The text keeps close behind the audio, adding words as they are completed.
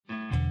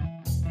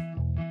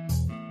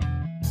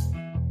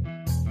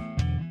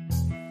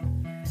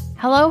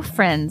Hello,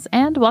 friends,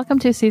 and welcome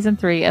to Season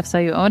 3 of So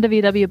You Owned a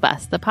VW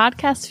Bus, the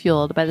podcast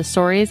fueled by the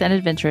stories and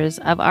adventures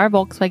of our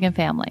Volkswagen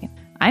family.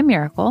 I'm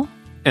Miracle.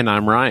 And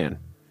I'm Ryan.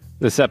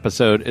 This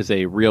episode is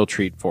a real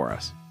treat for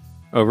us.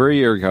 Over a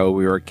year ago,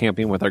 we were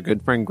camping with our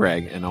good friend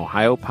Greg in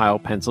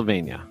Ohiopyle,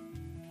 Pennsylvania.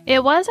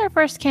 It was our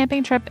first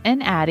camping trip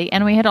in Addie,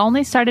 and we had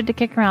only started to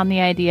kick around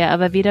the idea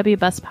of a VW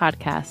Bus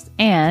podcast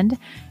and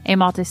a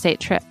multi-state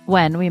trip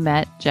when we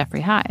met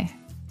Jeffrey High.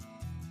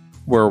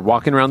 We're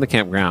walking around the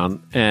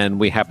campground, and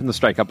we happen to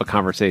strike up a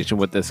conversation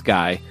with this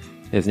guy.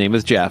 His name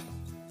is Jeff,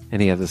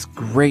 and he has this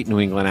great New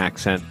England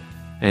accent,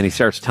 and he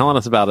starts telling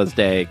us about his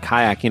day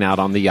kayaking out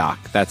on the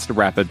Yaak. That's the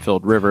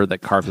rapid-filled river that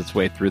carves its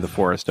way through the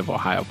forest of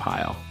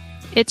Ohiopyle.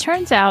 It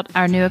turns out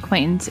our new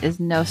acquaintance is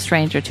no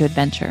stranger to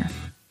adventure.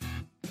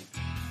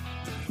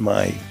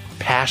 My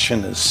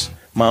passion is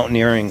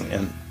mountaineering,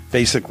 and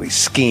basically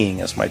skiing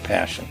is my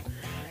passion.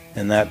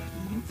 And that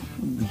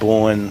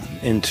born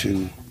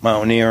into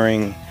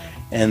mountaineering.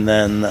 And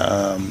then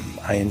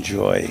I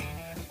enjoy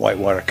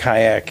whitewater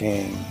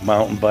kayaking,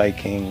 mountain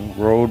biking,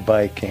 road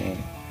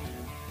biking,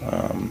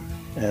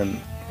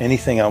 and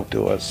anything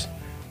outdoors.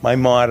 My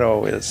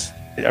motto is,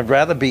 I'd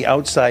rather be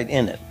outside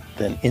in it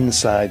than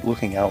inside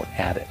looking out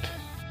at it.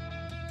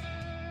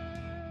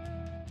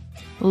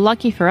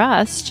 Lucky for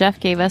us, Jeff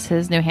gave us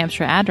his New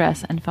Hampshire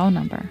address and phone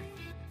number.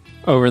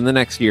 Over the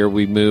next year,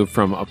 we moved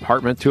from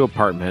apartment to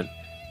apartment,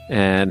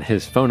 and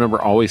his phone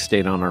number always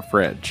stayed on our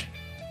fridge.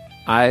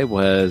 I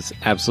was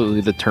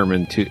absolutely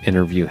determined to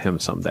interview him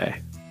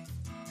someday.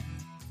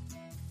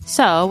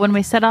 So, when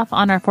we set off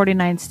on our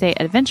 49-state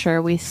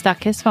adventure, we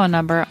stuck his phone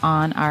number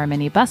on our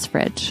mini bus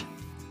fridge.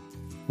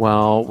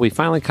 Well, we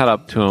finally caught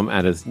up to him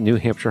at his New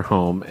Hampshire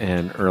home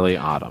in early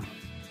autumn.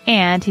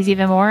 And he's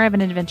even more of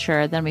an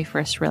adventurer than we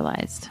first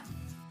realized.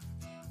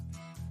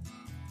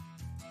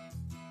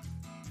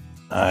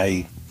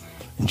 I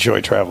enjoy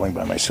traveling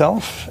by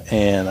myself,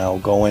 and I'll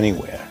go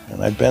anywhere.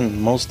 And I've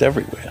been most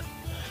everywhere.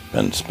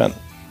 Spent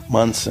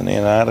months in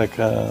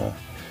Antarctica,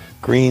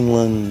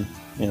 Greenland,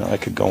 I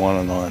could go on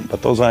and on.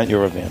 But those aren't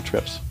Eurovan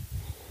trips.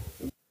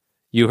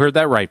 You heard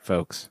that right,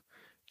 folks.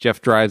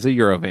 Jeff drives a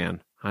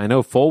Eurovan. I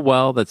know full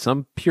well that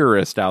some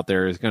purist out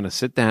there is going to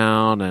sit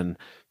down and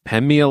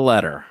pen me a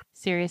letter.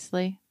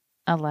 Seriously?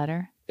 A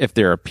letter? If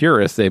they're a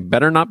purist, they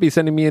better not be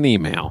sending me an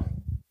email.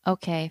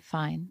 Okay,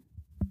 fine.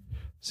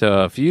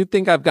 So if you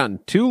think I've gotten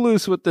too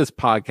loose with this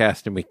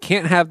podcast and we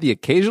can't have the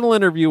occasional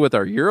interview with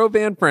our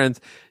Eurovan friends,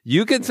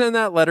 you can send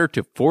that letter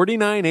to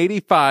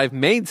 4985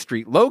 Main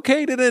Street,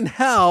 located in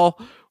hell,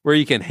 where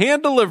you can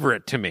hand deliver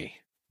it to me.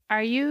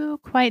 Are you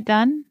quite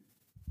done?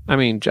 I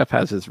mean, Jeff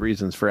has his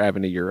reasons for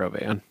having a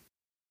Eurovan.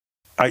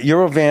 A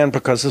Eurovan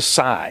because of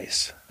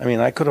size. I mean,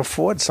 I could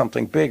afford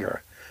something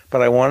bigger,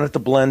 but I wanted to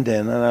blend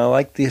in, and I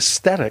like the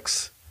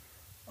aesthetics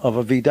of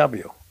a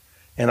VW.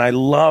 And I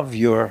love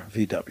your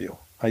VW.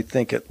 I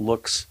think it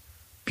looks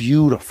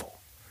beautiful,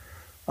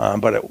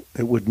 but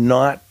it would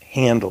not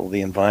handle the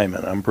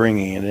environment I'm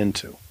bringing it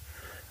into.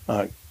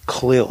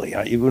 Clearly,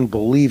 you wouldn't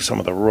believe some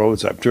of the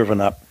roads I've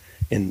driven up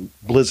in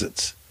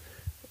blizzards.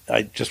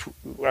 I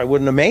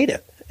wouldn't have made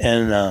it.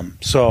 And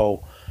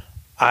so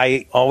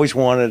I always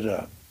wanted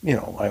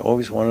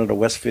a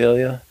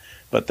Westphalia,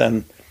 but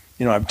then,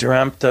 I've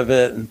dreamt of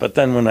it. But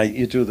then when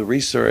you do the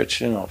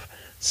research,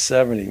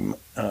 70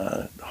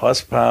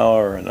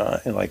 horsepower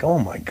and like, oh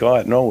my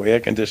God, no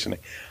air conditioning.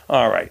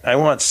 All right, I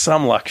want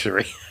some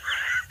luxury.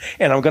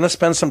 And I'm going to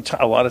spend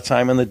a lot of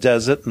time in the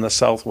desert in the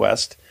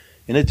Southwest,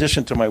 in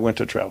addition to my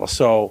winter travel.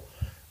 So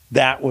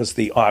that was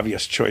the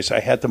obvious choice. I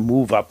had to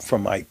move up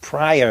from my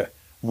prior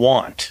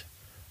want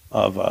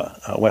of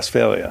a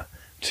Westphalia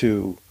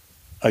to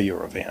a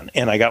Eurovan.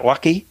 And I got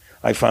lucky.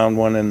 I found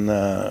one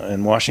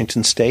in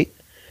Washington State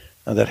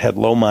that had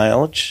low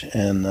mileage,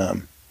 and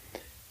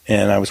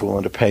I was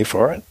willing to pay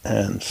for it.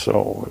 And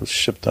so it was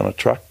shipped on a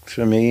truck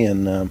to me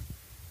in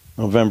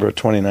November of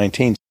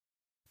 2019.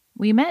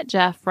 We met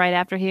Jeff right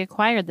after he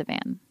acquired the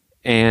van.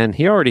 And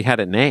he already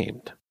had it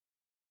named.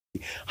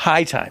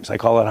 High Times. I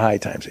call it High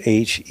Times.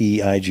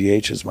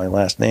 H-E-I-G-H is my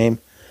last name.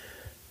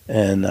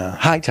 And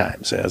High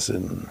Times, as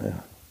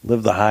in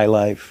live the high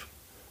life,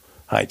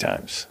 High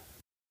Times.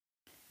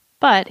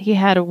 But he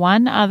had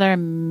one other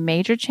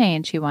major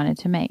change he wanted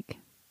to make.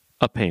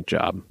 A paint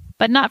job.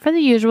 But not for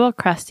the usual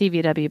crusty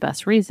VW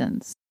Bus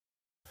reasons.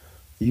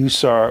 You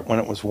saw it when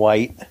it was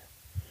white.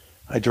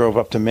 I drove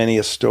up to many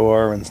a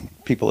store, and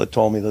people had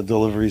told me the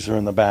deliveries are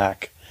in the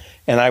back.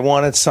 And I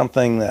wanted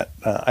something that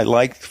I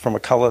liked from a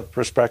color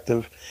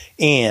perspective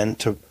and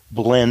to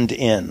blend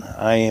in.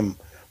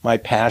 My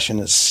passion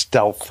is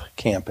stealth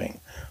camping.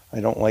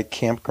 I don't like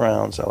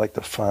campgrounds. I like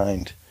to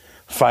find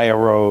fire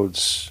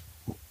roads,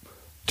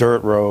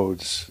 dirt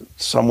roads,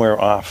 somewhere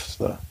off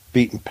the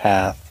beaten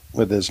path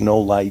where there's no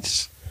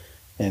lights,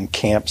 and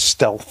camp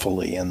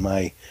stealthily. And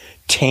my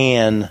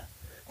tan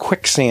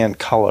quicksand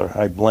color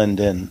I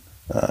blend in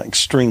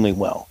extremely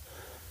well.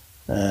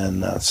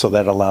 And so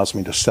that allows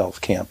me to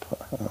stealth camp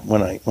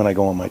when I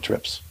go on my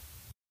trips.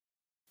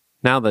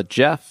 Now that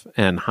Jeff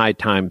and High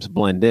Times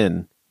blend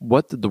in,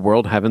 what did the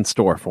world have in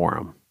store for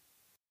him?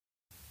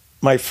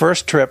 my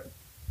first trip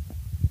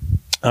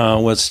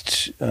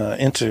was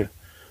into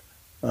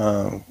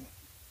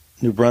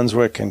New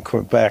Brunswick and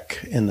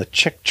Quebec in the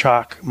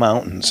Chic-Choc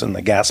Mountains in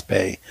the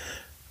Gaspé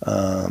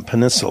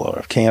Peninsula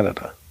of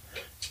Canada.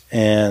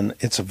 And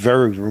it's a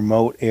very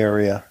remote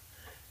area,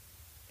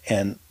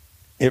 and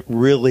it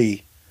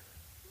really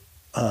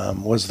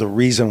was the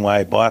reason why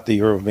I bought the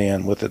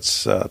Eurovan with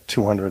its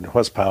 200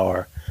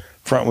 horsepower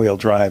front-wheel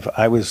drive.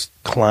 I was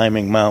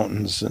climbing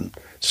mountains and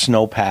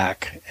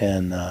snowpack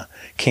and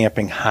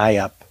camping high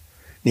up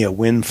near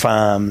wind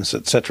farms,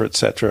 et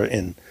cetera,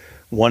 in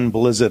one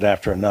blizzard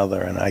after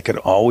another, and I could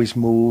always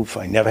move.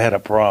 I never had a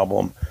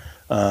problem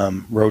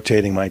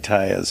rotating my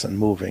tires and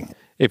moving.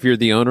 If you're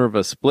the owner of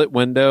a split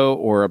window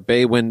or a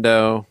bay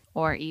window,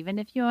 or even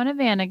if you own a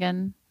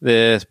Vanagon,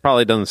 this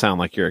probably doesn't sound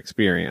like your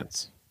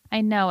experience.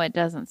 I know it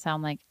doesn't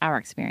sound like our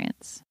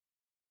experience.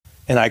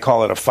 And I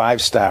call it a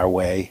 5-star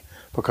way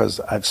because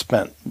I've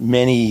spent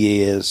many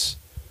years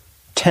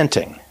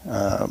tenting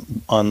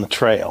on the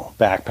trail,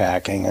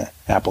 backpacking,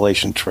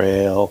 Appalachian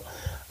Trail,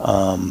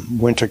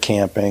 winter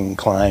camping,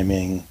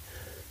 climbing,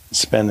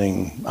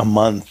 spending a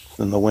month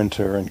in the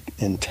winter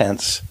in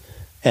tents.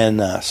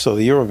 And so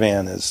the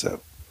Eurovan is a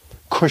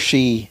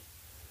cushy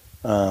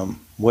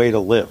way to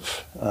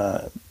live,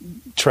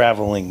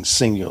 traveling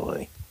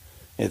singularly.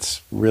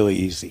 It's really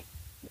easy.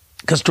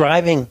 Because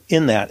driving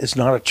in that is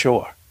not a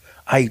chore.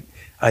 I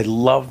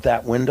love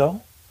that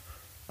window.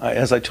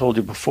 As I told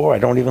you before, I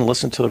don't even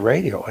listen to the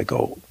radio. I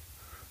go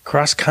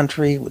cross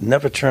country,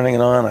 never turning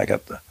it on. I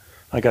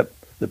got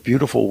the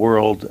beautiful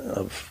world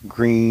of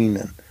green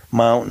and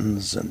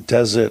mountains and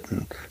desert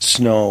and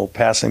snow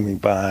passing me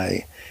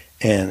by,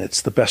 and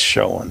it's the best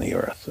show on the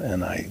earth.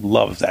 And I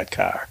love that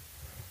car.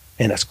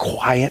 And it's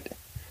quiet.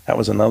 That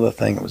was another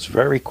thing. It was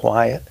very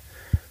quiet.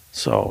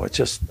 So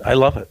I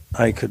love it.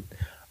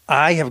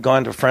 I have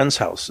gone to friends'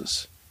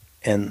 houses,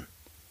 and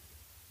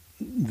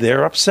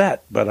they're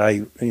upset, but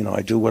I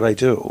do what I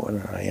do,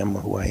 and I am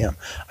who I am.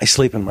 I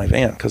sleep in my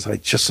van because I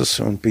just as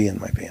soon be in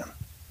my van.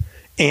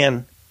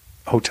 And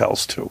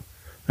hotels, too.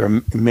 There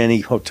are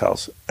many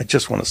hotels. I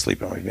just want to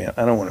sleep in my van.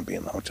 I don't want to be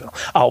in the hotel.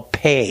 I'll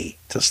pay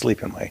to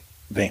sleep in my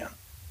van.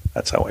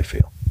 That's how I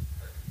feel.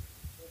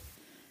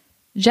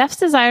 Jeff's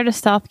desire to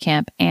stealth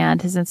camp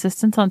and his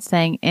insistence on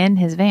staying in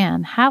his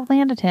van have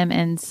landed him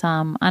in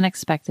some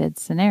unexpected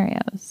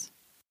scenarios.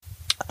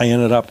 I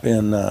ended up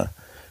in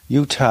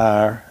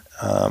Utah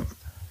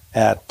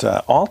at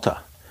Alta,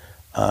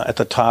 at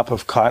the top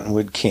of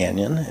Cottonwood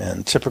Canyon.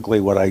 And typically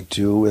what I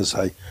do is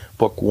I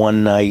book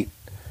one night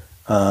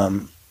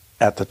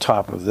at the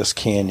top of this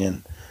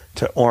canyon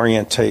to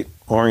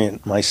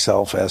orient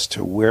myself as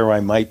to where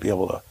I might be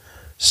able to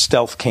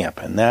stealth camp.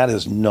 And that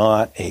is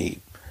not a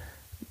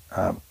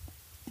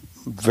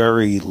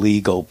very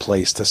legal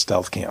place to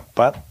stealth camp.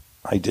 But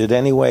I did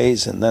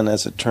anyways, and then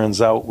as it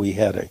turns out, we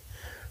had a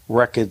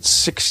record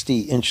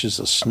 60 inches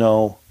of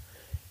snow,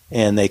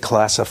 and they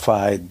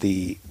classified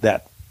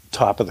that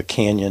top of the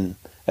canyon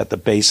at the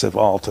base of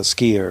Alta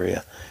ski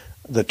area.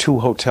 The two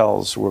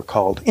hotels were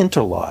called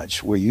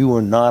Interlodge, where you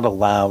were not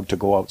allowed to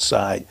go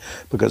outside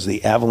because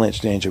the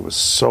avalanche danger was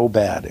so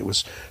bad. It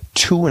was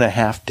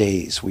 2.5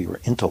 days we were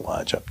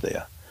Interlodge up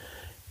there.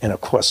 And, of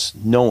course,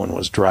 no one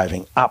was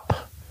driving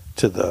up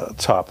to the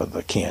top of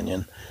the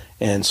canyon.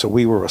 And so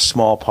we were a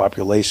small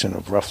population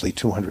of roughly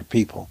 200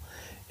 people.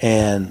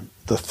 And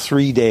the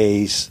 3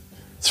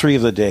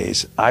 of the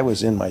days, I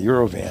was in my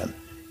Eurovan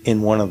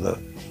in one of the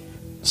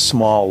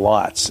small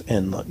lots.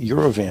 And the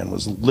Eurovan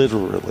was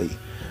literally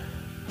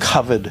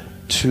covered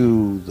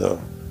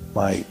to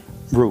my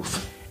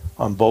roof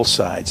on both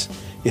sides.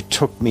 It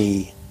took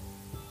me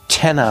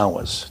 10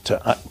 hours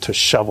to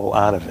shovel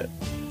out of it.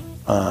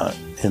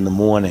 In the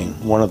morning,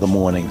 one of the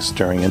mornings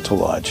during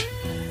Interlodge.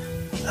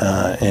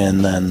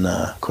 And then,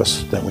 of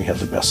course, then we had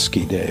the best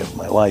ski day of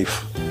my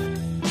life.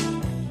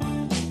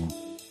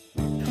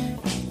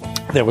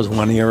 There was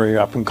one area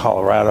up in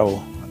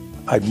Colorado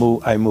I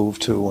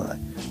moved to, and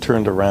I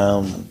turned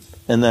around,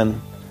 and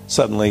then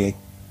suddenly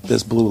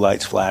there's blue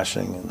lights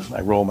flashing, and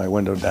I roll my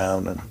window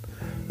down, and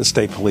the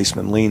state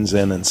policeman leans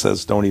in and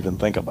says, "Don't even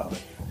think about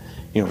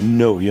it.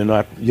 No, you're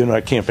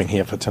not camping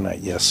here for tonight."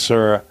 "Yes,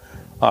 sir."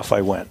 Off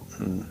I went,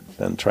 and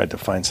then tried to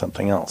find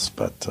something else.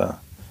 But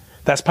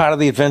that's part of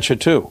the adventure,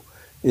 too,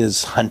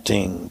 is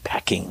hunting,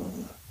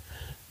 pecking,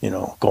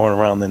 going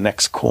around the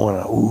next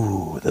corner.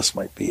 Ooh, this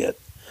might be it.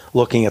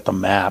 Looking at the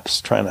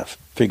maps, trying to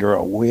figure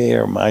out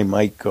where I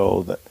might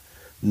go that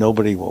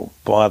nobody will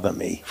bother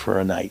me for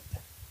a night.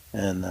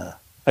 And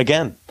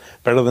again,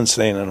 better than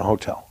staying in a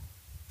hotel.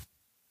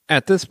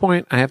 At this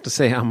point, I have to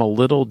say I'm a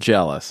little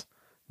jealous,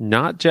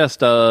 not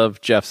just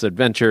of Jeff's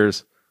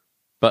adventures,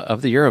 but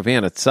of the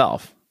Eurovan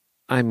itself.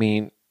 I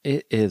mean,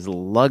 it is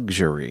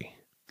luxury.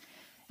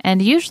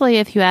 And usually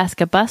if you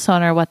ask a bus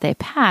owner what they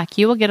pack,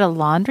 you will get a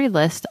laundry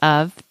list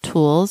of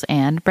tools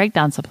and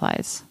breakdown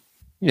supplies.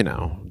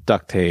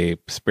 Duct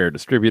tape, spare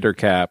distributor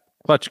cap,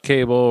 clutch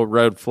cable,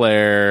 road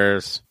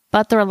flares.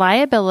 But the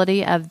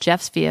reliability of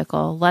Jeff's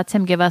vehicle lets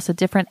him give us a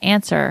different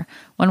answer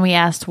when we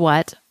asked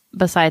what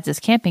besides his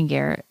camping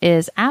gear,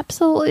 is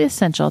absolutely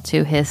essential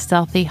to his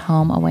stealthy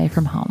home away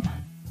from home?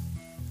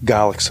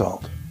 Garlic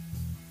salt.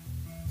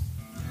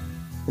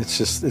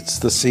 It's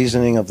the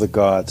seasoning of the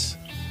gods.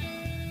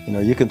 You know,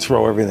 you can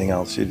throw everything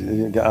else.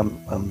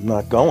 I'm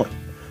not going.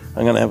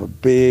 I'm going to have a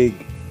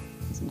big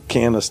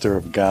canister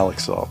of garlic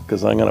salt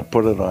because I'm going to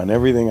put it on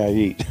everything I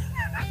eat.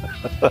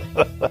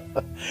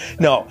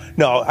 No.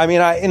 I mean,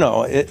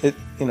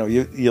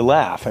 you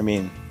laugh. I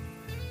mean,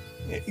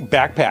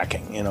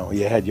 backpacking. You know,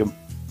 you had your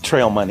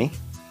trail money,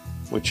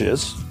 which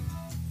is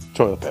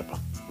toilet paper.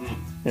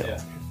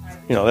 Yeah.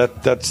 You know,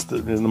 that's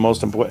the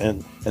most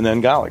important, and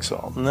then garlic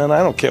salt. And then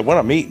I don't care what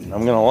I'm eating.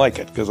 I'm going to like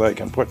it because I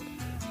can put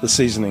the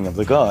seasoning of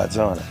the gods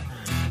on it.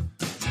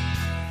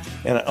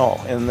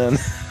 And then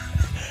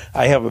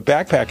I have a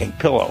backpacking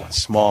pillow.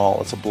 It's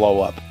small. It's a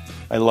blow-up.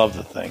 I love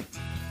the thing.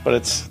 But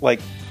it's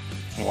like,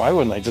 why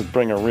wouldn't I just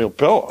bring a real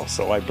pillow?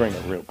 So I bring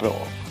a real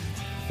pillow.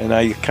 And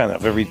I kind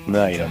of, every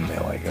night I'm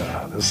there like,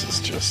 this is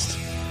just,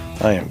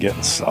 I am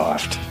getting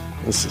soft.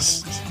 This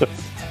is...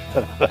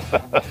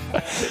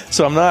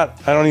 So I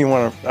don't even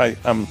want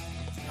to,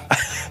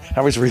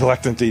 I was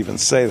reluctant to even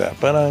say that,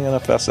 but I'm going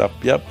to fess up.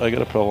 Yep, I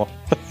got a pillow.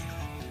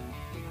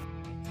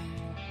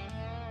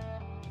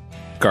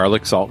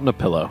 Garlic salt and a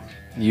pillow.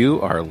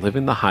 You are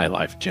living the high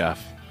life,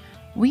 Jeff.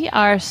 We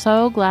are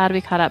so glad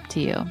we caught up to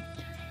you.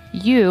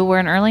 You were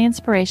an early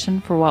inspiration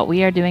for what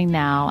we are doing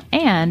now,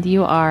 and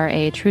you are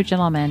a true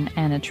gentleman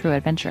and a true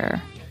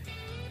adventurer.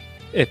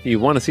 If you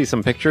want to see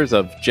some pictures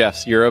of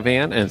Jeff's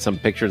Eurovan and some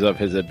pictures of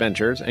his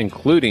adventures,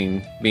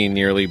 including being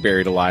nearly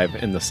buried alive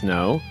in the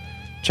snow,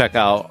 check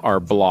out our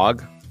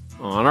blog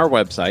on our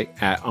website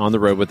at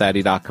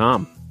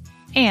ontheroadwithaddy.com.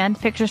 And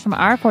pictures from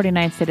our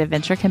 49th state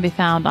adventure can be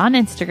found on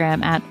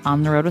Instagram at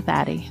On the Road with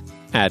Addy.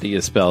 Addy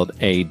is spelled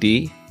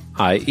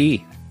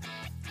A-D-I-E.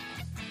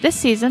 This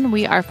season,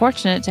 we are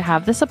fortunate to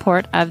have the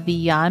support of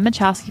the Jan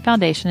Machowski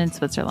Foundation in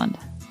Switzerland.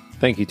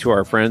 Thank you to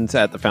our friends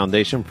at the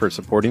Foundation for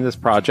supporting this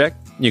project.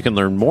 You can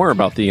learn more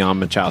about the Jan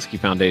Machowski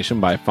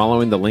Foundation by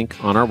following the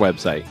link on our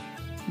website.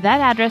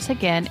 That address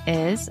again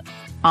is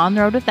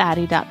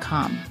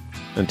ontheroadwithaddy.com.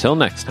 Until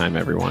next time,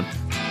 everyone.